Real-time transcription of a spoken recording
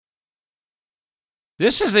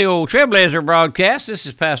This is the old Trailblazer broadcast. This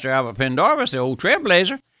is Pastor Albert Pendarvis, the old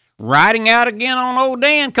Trailblazer, riding out again on old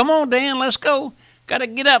Dan. Come on, Dan, let's go. Got to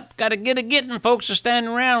get up. Got to get a getting. Folks are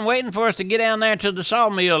standing around waiting for us to get down there to the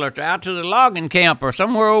sawmill or out to the logging camp or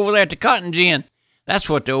somewhere over there at the cotton gin. That's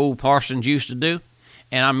what the old parsons used to do.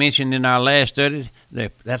 And I mentioned in our last study,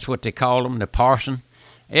 that's what they called them, the parson.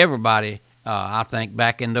 Everybody, I think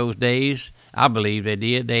back in those days, I believe they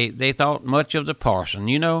did. They thought much of the parson.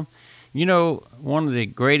 You know, one of the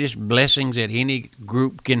greatest blessings that any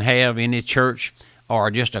group can have, any church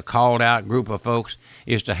or just a called out group of folks,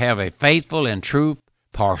 is to have a faithful and true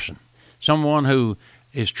parson. Someone who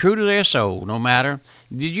is true to their soul, no matter.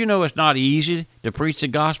 Did you know it's not easy to preach the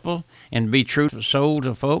gospel and be true to the souls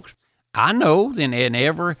of folks? I know that in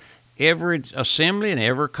every assembly and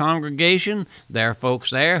every congregation, there are folks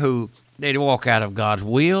there who they walk out of God's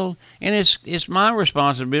will, and it's my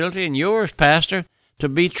responsibility and yours, Pastor, to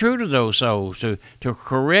be true to those souls, to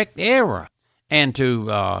correct error, and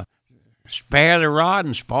to spare the rod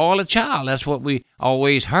and spoil the child. That's what we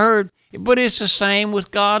always heard. But it's the same with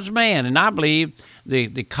God's man. And I believe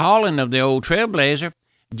the calling of the old Trailblazer,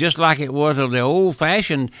 just like it was of the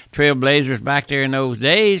old-fashioned Trailblazers back there in those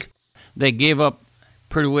days, they gave up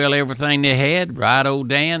pretty well everything they had, ride old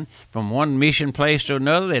Dan from one mission place to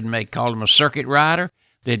another. They'd call him a circuit rider.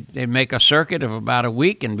 They'd make a circuit of about a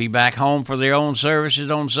week and be back home for their own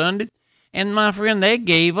services on Sunday. And my friend, they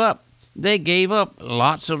gave up. They gave up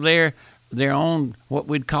lots of their own, what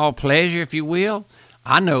we'd call pleasure, if you will.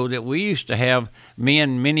 I know that we used to have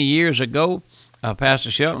men many years ago.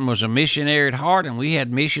 Pastor Shelton was a missionary at heart, and we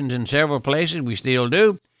had missions in several places. We still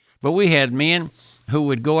do. But we had men who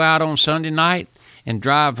would go out on Sunday night and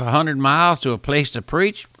drive 100 miles to a place to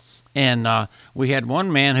preach. And we had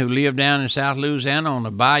one man who lived down in South Louisiana on the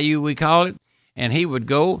bayou, we call it, and he would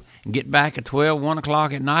go and get back at 1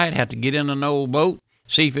 o'clock at night, have to get in an old boat,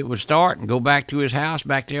 see if it would start, and go back to his house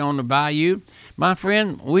back there on the bayou. My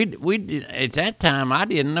friend, we at that time, I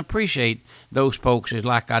didn't appreciate those folks as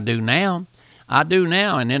like I do now. I do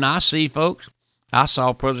now, and then I see folks. I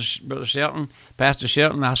saw Brother Shelton, Pastor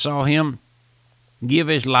Shelton, I saw him give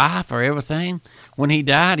his life for everything. When he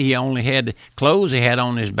died, he only had the clothes he had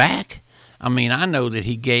on his back. I mean, I know that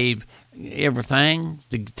he gave everything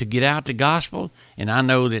to get out the gospel, and I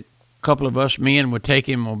know that a couple of us men would take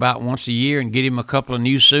him about once a year and get him a couple of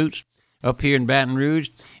new suits up here in Baton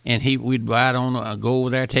Rouge, and we'd go over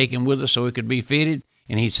there, take him with us so he could be fitted,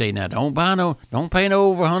 and he'd say, "Now don't pay no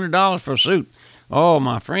over $100 for a suit." Oh,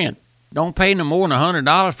 my friend, don't pay no more than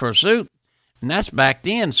 $100 for a suit. And that's back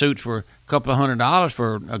then. Suits were a couple of $100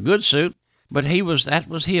 for a good suit. But that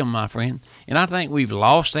was him, my friend. And I think we've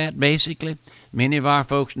lost that basically. Many of our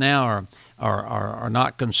folks now are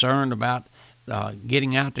not concerned about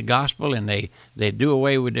getting out the gospel, and they do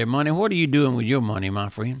away with their money. What are you doing with your money, my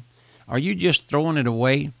friend? Are you just throwing it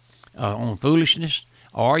away on foolishness?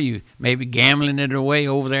 Or are you maybe gambling it away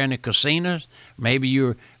over there in the casinos? Maybe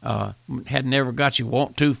you had never got your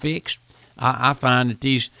want-to fixed. I find that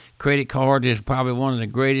these credit cards is probably one of the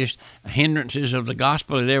greatest hindrances of the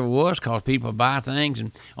gospel it ever was, because people buy things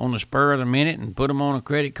and on the spur of the minute and put them on a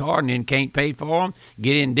credit card and then can't pay for them,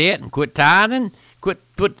 get in debt and quit tithing,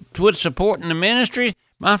 quit supporting the ministry.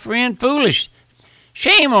 My friend, foolish.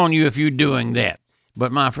 Shame on you if you're doing that.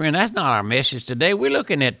 But, my friend, that's not our message today. We're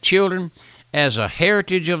looking at children as a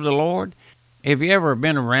heritage of the Lord. Have you ever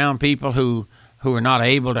been around people who are not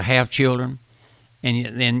able to have children?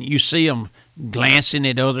 And then you see them glancing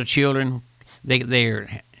at other children.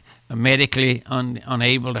 They're medically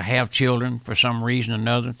unable to have children for some reason or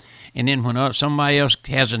another. And then when somebody else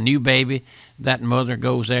has a new baby, that mother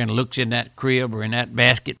goes there and looks in that crib or in that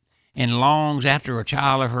basket and longs after a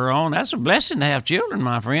child of her own. That's a blessing to have children,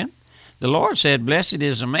 my friend. The Lord said, "Blessed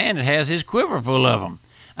is the man that has his quiver full of them."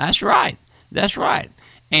 That's right. That's right.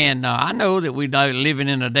 And I know that we're living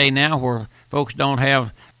in a day now where folks don't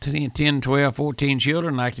have 10, 12, 14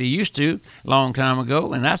 children like they used to a long time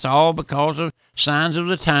ago, and that's all because of signs of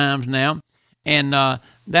the times now. And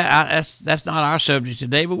that's not our subject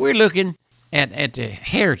today, but we're looking at the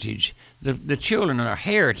heritage. The children are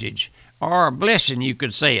heritage, or a blessing, you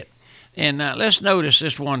could say it. And let's notice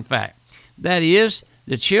this one fact. That is,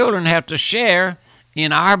 the children have to share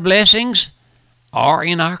in our blessings or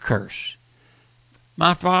in our curse.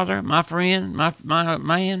 My father, my friend, my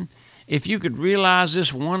man, if you could realize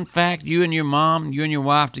this one fact, you and your mom, you and your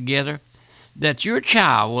wife together, that your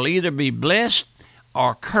child will either be blessed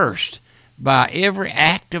or cursed by every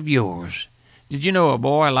act of yours. Did you know a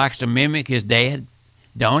boy likes to mimic his dad?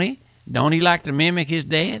 Don't he? Don't he like to mimic his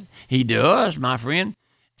dad? He does, my friend.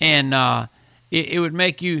 And it would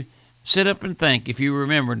make you Sit up and think if you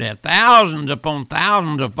remember that. Thousands upon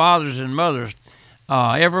thousands of fathers and mothers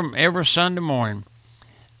every Sunday morning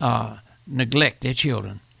neglect their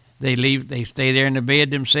children. They stay there in the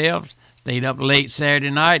bed themselves, stayed up late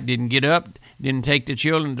Saturday night, didn't get up, didn't take the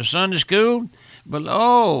children to Sunday school. But,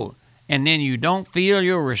 and then you don't feel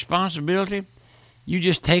your responsibility. You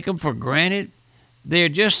just take them for granted. They're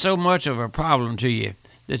just so much of a problem to you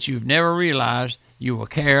that you've never realized you will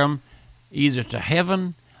carry them either to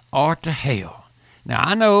heaven or to hell. Now,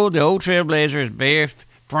 I know the old Trailblazer is very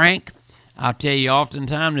frank. I'll tell you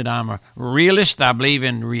oftentimes that I'm a realist. I believe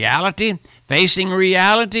in reality, facing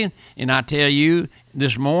reality. And I tell you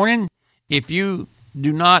this morning, if you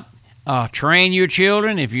do not train your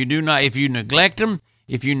children, if you neglect them,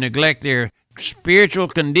 if you neglect their spiritual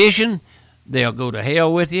condition, they'll go to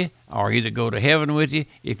hell with you or either go to heaven with you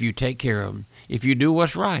if you take care of them, if you do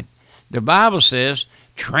what's right. The Bible says,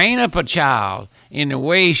 train up a child in the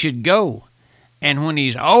way he should go, and when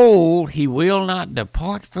he's old, he will not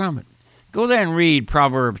depart from it. Go there and read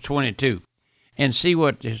Proverbs 22 and see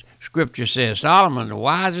what the scripture says. Solomon, the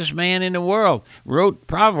wisest man in the world, wrote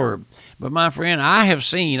Proverbs. But my friend, I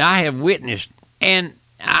have witnessed, and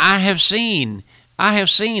I have seen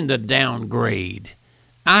the downgrade.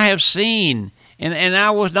 I have seen, and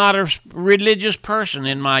I was not a religious person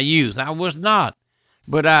in my youth. I was not.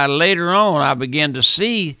 But later on, I began to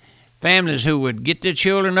see families who would get their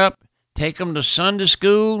children up, take them to Sunday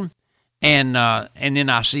school, and then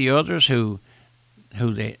I see others who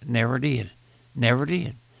they never did.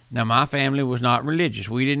 Now, my family was not religious.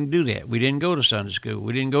 We didn't do that. We didn't go to Sunday school.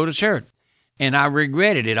 We didn't go to church. And I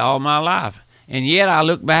regretted it all my life. And yet I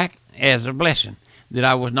look back as a blessing that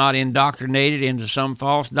I was not indoctrinated into some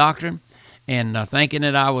false doctrine and thinking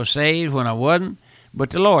that I was saved when I wasn't.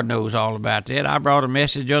 But the Lord knows all about that. I brought a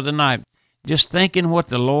message the other night just speaking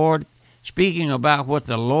about what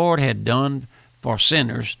the Lord had done for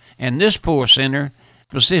sinners, and this poor sinner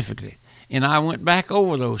specifically. And I went back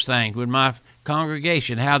over those things with my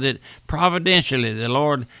congregation, how that providentially the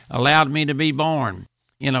Lord allowed me to be born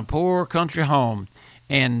in a poor country home.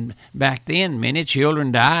 And back then, many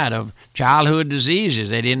children died of childhood diseases.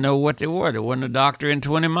 They didn't know what they were. There wasn't a doctor in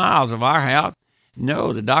 20 miles of our house.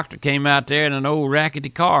 No, the doctor came out there in an old rackety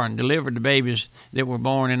car and delivered the babies that were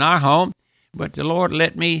born in our home. But the Lord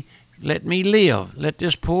let me live. Let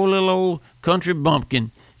this poor little old country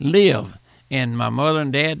bumpkin live. And my mother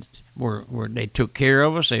and dad they took care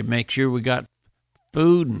of us. They make sure we got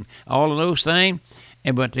food and all of those things.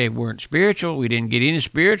 But they weren't spiritual. We didn't get any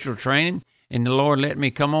spiritual training. And the Lord let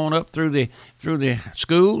me come on up through the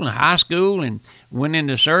school and high school, and went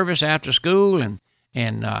into service after school,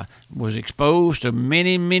 and was exposed to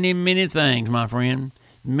many, many, many things, my friend.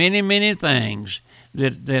 Many, many things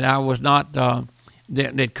that I was not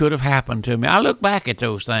that could have happened to me. I look back at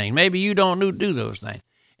those things. Maybe you don't do those things.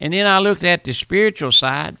 And then I looked at the spiritual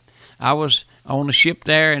side. I was on a ship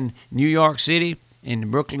there in New York City in the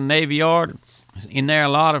Brooklyn Navy Yard. In there a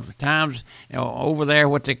lot of times, over there,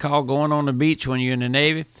 what they call going on the beach when you're in the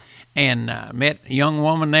Navy, and met a young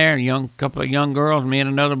woman there, couple of young girls, me and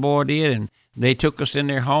another boy did, and they took us in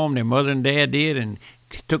their home, their mother and dad did, and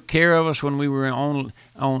took care of us when we were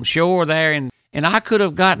on shore there, and I could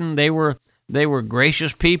have gotten, they were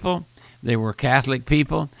gracious people, they were Catholic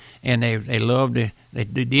people, and they loved, they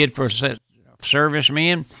did for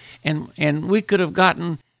servicemen, and we could have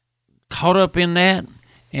gotten caught up in that,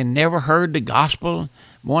 and never heard the gospel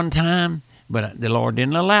one time, but the Lord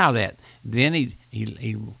didn't allow that. Then he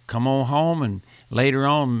come on home, and later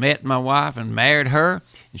on met my wife and married her,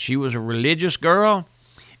 and she was a religious girl,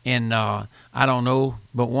 and I don't know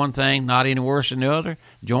but one thing, not any worse than the other,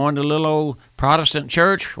 joined a little old Protestant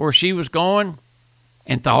church where she was going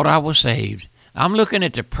and thought I was saved. I'm looking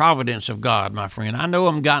at the providence of God, my friend. I know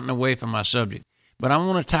I'm gotten away from my subject, but I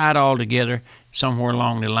want to tie it all together somewhere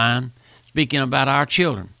along the line, speaking about our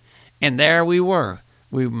children. And there we were.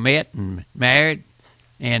 We met and married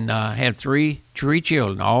and had three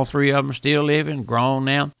children. All three of them still living, grown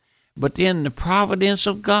now. But then the providence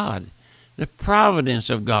of God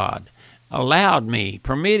allowed me,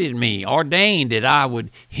 permitted me, ordained that I would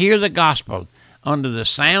hear the gospel under the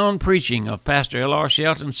sound preaching of Pastor L.R.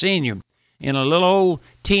 Shelton Sr. in a little old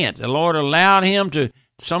tent. The Lord allowed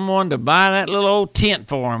someone to buy that little old tent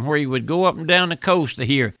for him where he would go up and down the coast to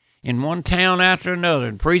hear in one town after another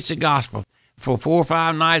and preach the gospel for 4 or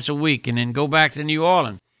 5 nights a week and then go back to New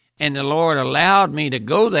Orleans. And the Lord allowed me to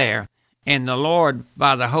go there, and the Lord,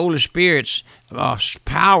 by the Holy Spirit's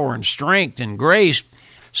power and strength and grace,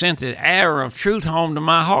 sent the arrow of truth home to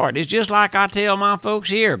my heart. It's just like I tell my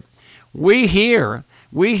folks here. We hear,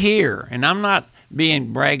 and I'm not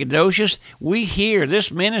being braggadocious. We hear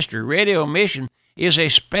this ministry, Radio Mission, is a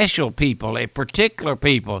special people, a particular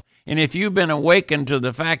people. And if you've been awakened to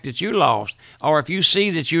the fact that you lost, or if you see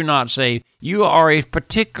that you're not saved, you are a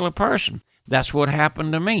particular person. That's what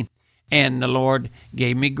happened to me. And the Lord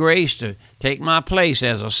gave me grace to take my place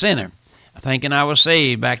as a sinner, thinking I was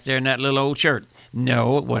saved back there in that little old church.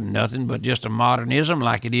 No, it wasn't nothing but just a modernism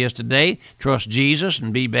like it is today. Trust Jesus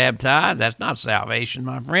and be baptized. That's not salvation,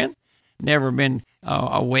 my friend. Never been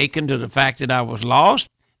awakened to the fact that I was lost.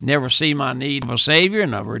 Never see my need of a Savior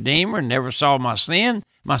and a Redeemer. Never saw my sin,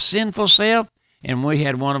 my sinful self. And we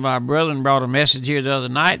had one of our brethren brought a message here the other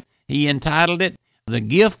night. He entitled it, The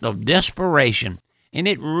Gift of Desperation. And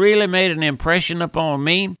it really made an impression upon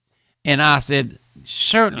me. And I said,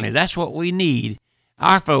 certainly, that's what we need.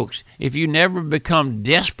 Our folks, if you never become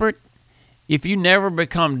desperate, you never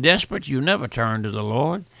turn to the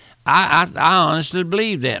Lord. I honestly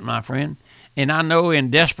believe that, my friend. And I know in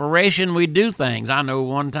desperation we do things. I know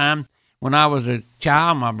one time when I was a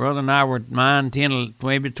child, my brother and I were 10,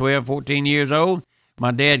 maybe 12, 14 years old.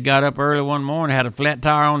 My dad got up early one morning, had a flat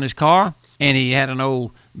tire on his car, and he had an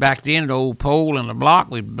old pole and a block.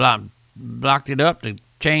 We blocked it up to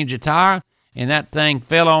change the tire, and that thing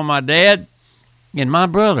fell on my dad. And my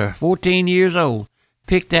brother, 14 years old,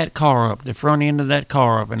 picked that car up, the front end of that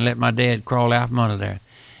car up, and let my dad crawl out from under there.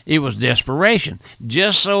 It was desperation.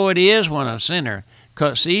 Just so it is when a sinner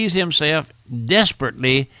sees himself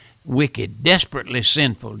desperately wicked, desperately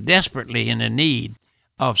sinful, desperately in the need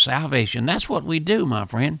of salvation. That's what we do, my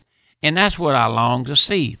friend. And that's what I long to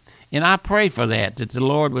see. And I pray for that the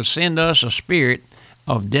Lord would send us a spirit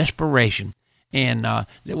of desperation, and that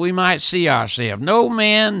we might see ourselves. No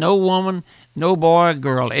man, no woman, no boy or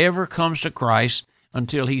girl ever comes to Christ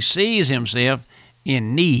until he sees himself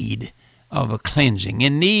in need of a cleansing,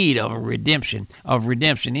 in need of a redemption,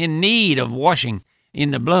 in need of washing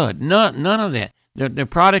in the blood. None of that. The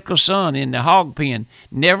prodigal son in the hog pen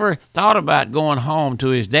never thought about going home to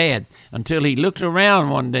his dad until he looked around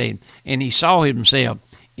one day and he saw himself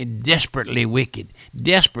desperately wicked,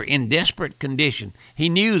 in desperate condition. He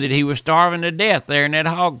knew that he was starving to death there in that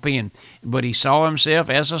hog pen, but he saw himself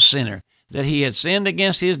as a sinner, that he had sinned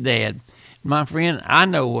against his dad. My friend, I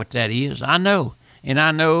know what that is. I know. And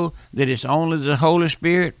I know that it's only the Holy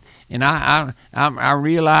Spirit. And I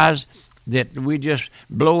realize that we're just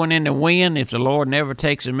blowing in the wind if the Lord never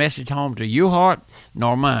takes a message home to your heart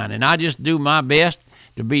nor mine. And I just do my best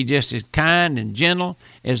to be just as kind and gentle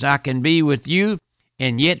as I can be with you,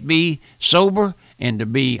 and yet be sober, and to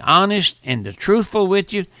be honest and to truthful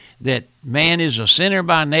with you, that man is a sinner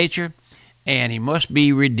by nature, and he must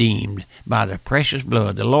be redeemed by the precious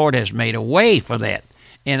blood. The Lord has made a way for that.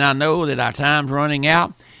 And I know that our time's running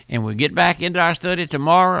out, and we'll get back into our study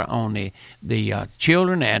tomorrow on the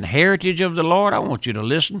children and heritage of the Lord. I want you to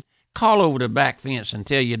listen. Call over the back fence and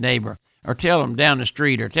tell your neighbor, or tell them down the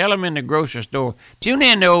street, or tell them in the grocery store. Tune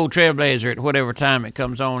in to Old Trailblazer at whatever time it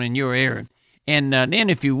comes on in your area. And then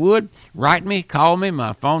if you would, write me, call me.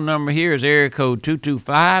 My phone number here is area code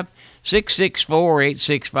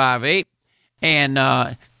 225-664-8658.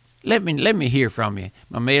 And let me hear from you.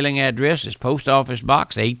 My mailing address is Post Office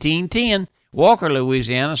Box 1810, Walker,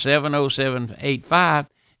 Louisiana 70785.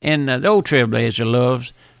 And the Old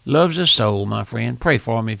Trailblazer loves his soul, my friend. Pray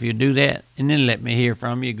for me if you do that, and then let me hear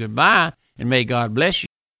from you. Goodbye, and may God bless you.